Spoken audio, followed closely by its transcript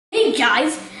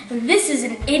guys, this is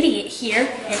an idiot here,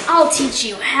 and I'll teach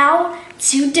you how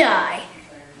to die.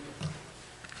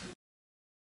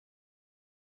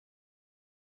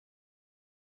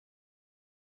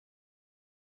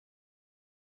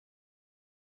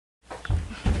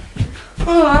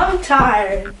 Oh, I'm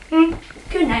tired.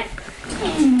 Good night.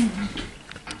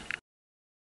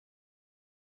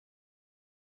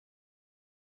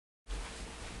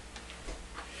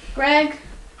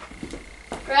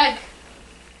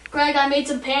 Greg, I made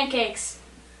some pancakes.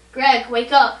 Greg,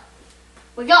 wake up.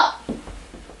 Wake up.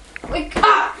 Wake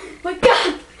up. Wake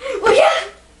up. Wake up.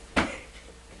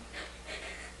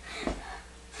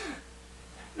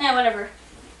 Nah, whatever.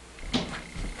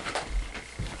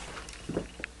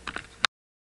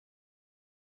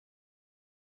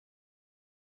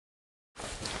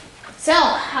 So,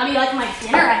 how do you like my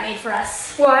dinner I made for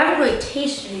us? Well, I haven't really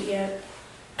tasted it yet.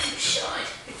 You should.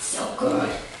 It's so good.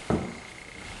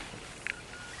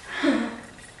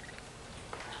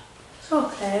 It's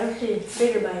okay. I'll take a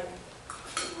bigger bite.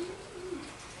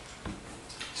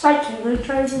 Sidekick, let's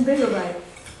try some bigger bite.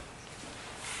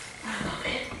 I love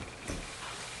it.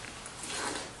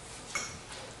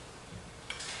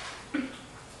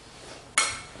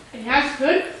 And that's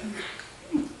good.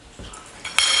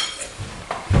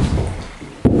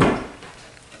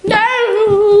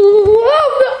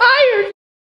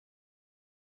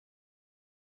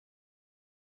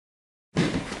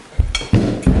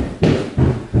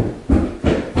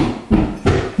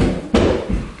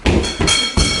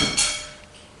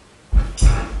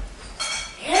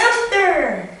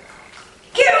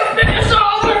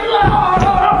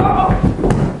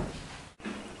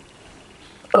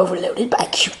 Overloaded by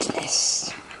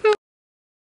cuteness.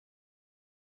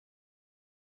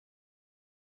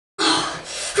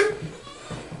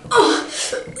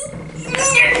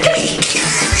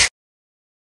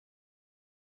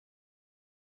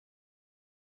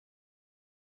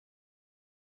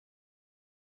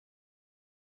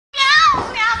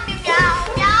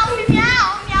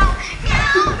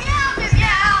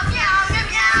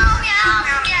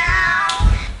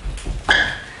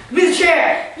 Give me the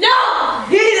chair. No!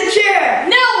 Give me the chair.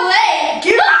 No way!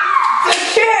 Give me the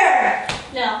chair.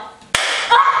 No.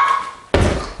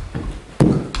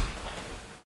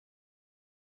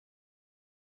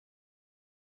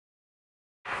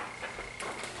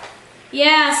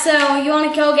 Yeah, so you want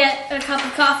to go get a cup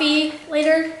of coffee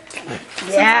later?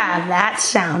 Yeah, that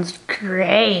sounds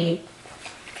great.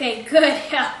 Okay, good,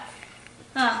 yeah.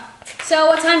 So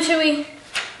what time should we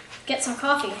get some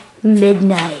coffee?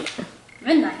 Midnight.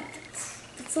 Midnight.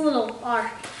 It's a little odd.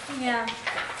 Yeah.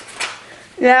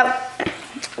 Yeah.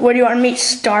 What do you want to meet?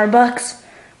 Starbucks?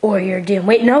 Or you're doing...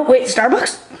 Wait,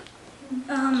 Starbucks?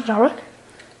 Starbucks?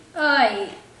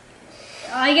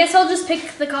 I guess I'll just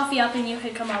pick the coffee up and you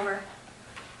could come over.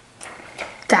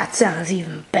 That sounds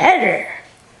even better.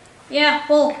 Yeah,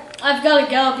 well, I've got to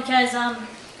go because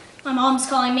my mom's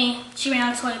calling me. She ran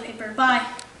out of toilet paper. Bye.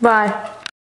 Bye.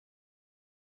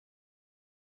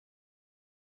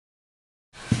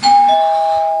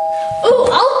 Ooh,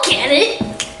 I'll get it.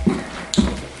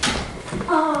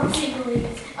 Oh, single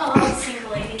ladies. Oh,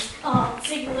 single ladies. Oh,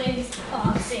 single ladies.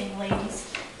 Oh, single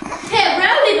ladies. Hey,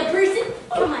 rowdy the person.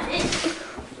 What am I in?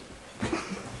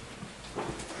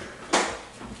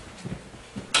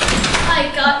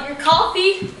 I got your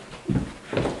coffee.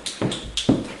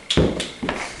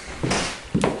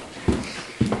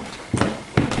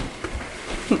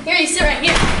 Here, you sit right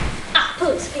here. Ah,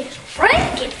 please,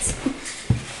 blankets.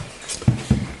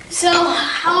 So,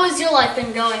 how has your life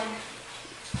been going?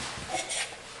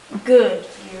 Good.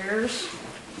 Yours?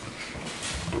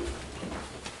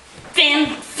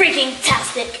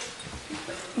 Fan-freaking-tastic.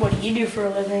 What do you do for a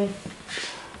living?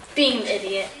 Being an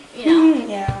idiot, you know.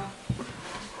 Yeah.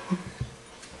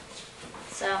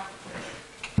 So,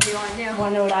 what do you want to do?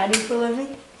 Want to know what I do for a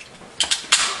living?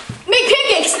 Make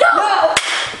pancakes! No!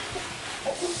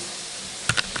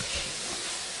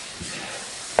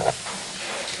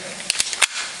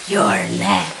 You're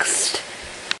next.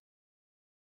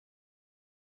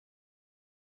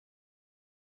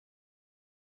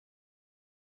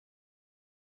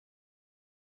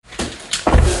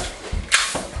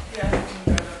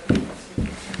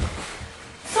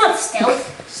 Sit still.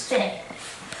 Stay.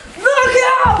 Look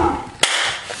out!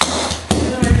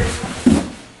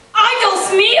 ¡Ay,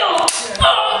 Dios mío!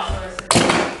 ¡Oh!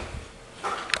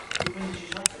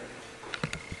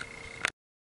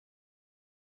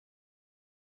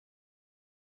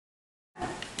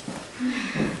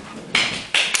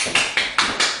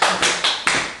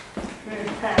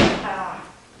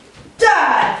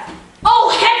 Dad! Oh,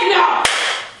 heck no!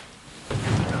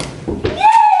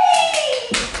 Yay!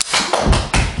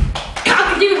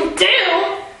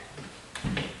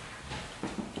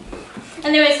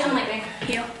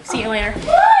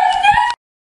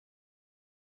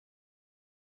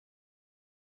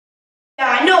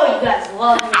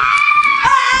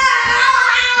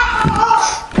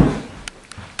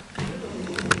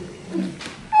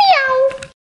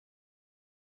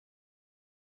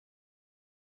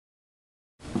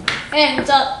 Hands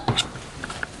up.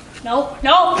 No,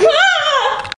 no.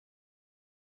 Ah!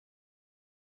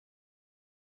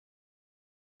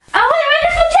 I want a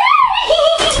wonderful day!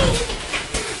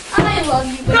 I love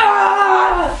you,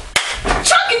 but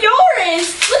Chuck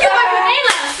Norris! Look at my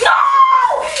banana! No!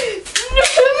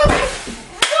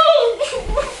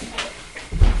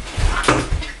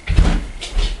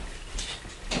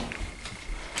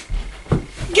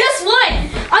 Guess what?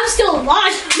 I'm still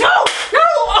alive. No!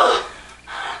 No!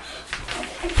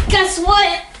 Guess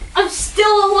what? I'm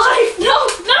still alive. No!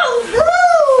 No!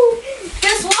 No!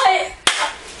 Guess what?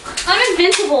 I'm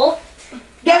invincible.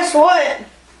 Guess what?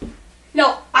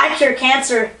 No. I cure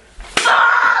cancer.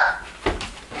 Ah!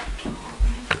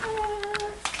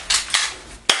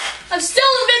 I'm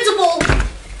still invincible.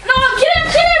 No, I'm kidding, I'm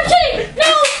kidding, I'm kidding.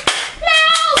 No! No!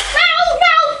 No!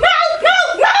 No! No! No!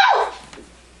 No!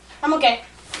 I'm okay.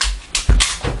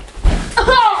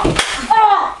 Oh!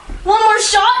 Oh! One more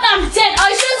shot and I'm dead.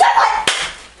 I should have said that.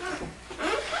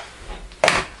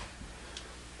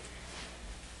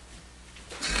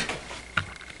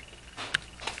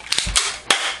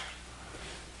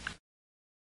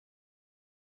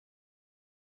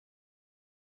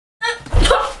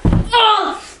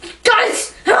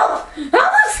 Guys, help! Help!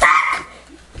 I'm stuck!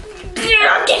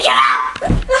 Get out!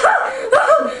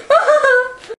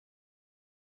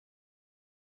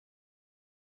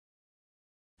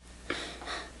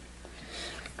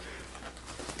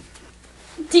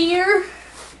 Dear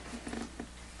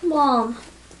Mom,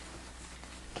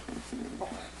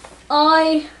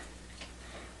 I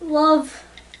love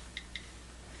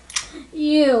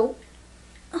you.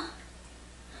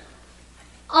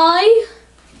 I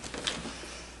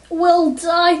will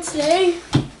die today.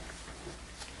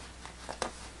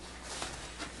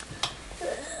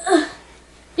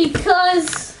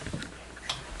 Because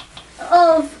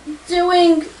of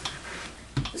doing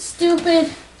stupid,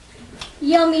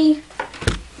 yummy,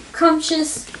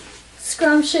 scrumptious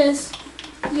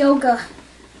yoga.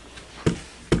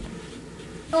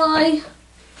 I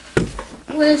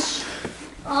wish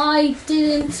I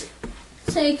didn't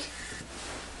take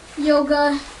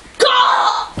yoga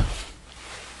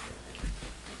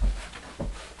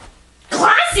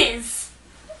classes.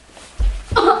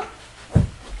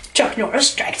 Chuck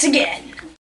Norris strikes again.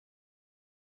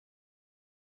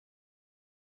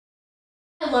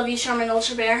 I love you, Charmin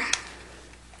Ultra Bear.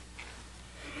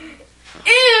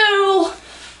 Ew!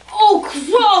 Oh,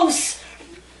 gross!